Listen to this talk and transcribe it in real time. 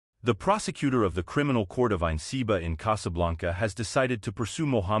The prosecutor of the Criminal Court of Sebaâ in Casablanca has decided to pursue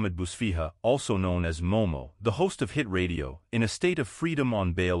Mohamed Bousfiha, also known as Momo, the host of hit radio, in a state of freedom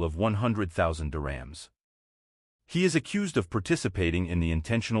on bail of 100,000 dirhams. He is accused of participating in the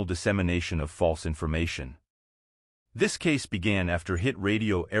intentional dissemination of false information. This case began after Hit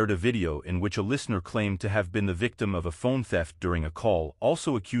Radio aired a video in which a listener claimed to have been the victim of a phone theft during a call,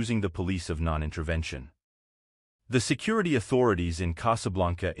 also accusing the police of non-intervention. The security authorities in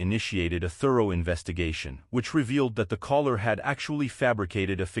Casablanca initiated a thorough investigation, which revealed that the caller had actually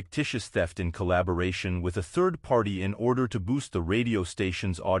fabricated a fictitious theft in collaboration with a third party in order to boost the radio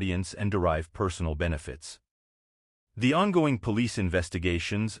station's audience and derive personal benefits. The ongoing police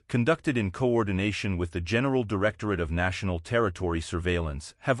investigations, conducted in coordination with the General Directorate of National Territory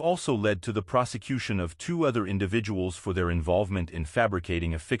Surveillance, have also led to the prosecution of 2 other individuals for their involvement in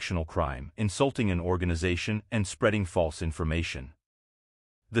fabricating a fictional crime, insulting an organization, and spreading false information.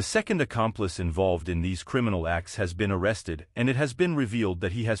 The second accomplice involved in these criminal acts has been arrested, and it has been revealed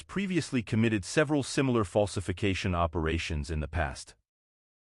that he has previously committed several similar falsification operations in the past.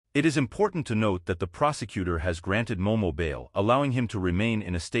 It is important to note that the prosecutor has granted Momo bail, allowing him to remain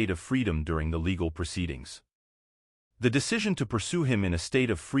in a state of freedom during the legal proceedings. The decision to pursue him in a state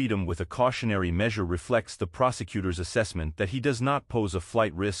of freedom with a cautionary measure reflects the prosecutor's assessment that he does not pose a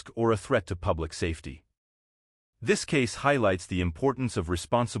flight risk or a threat to public safety. This case highlights the importance of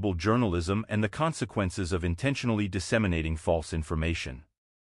responsible journalism and the consequences of intentionally disseminating false information.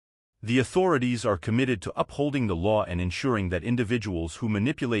 The authorities are committed to upholding the law and ensuring that individuals who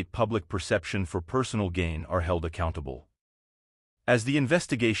manipulate public perception for personal gain are held accountable. As the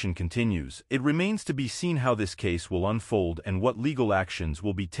investigation continues, it remains to be seen how this case will unfold and what legal actions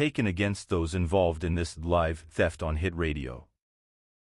will be taken against those involved in this live theft on Hit Radio.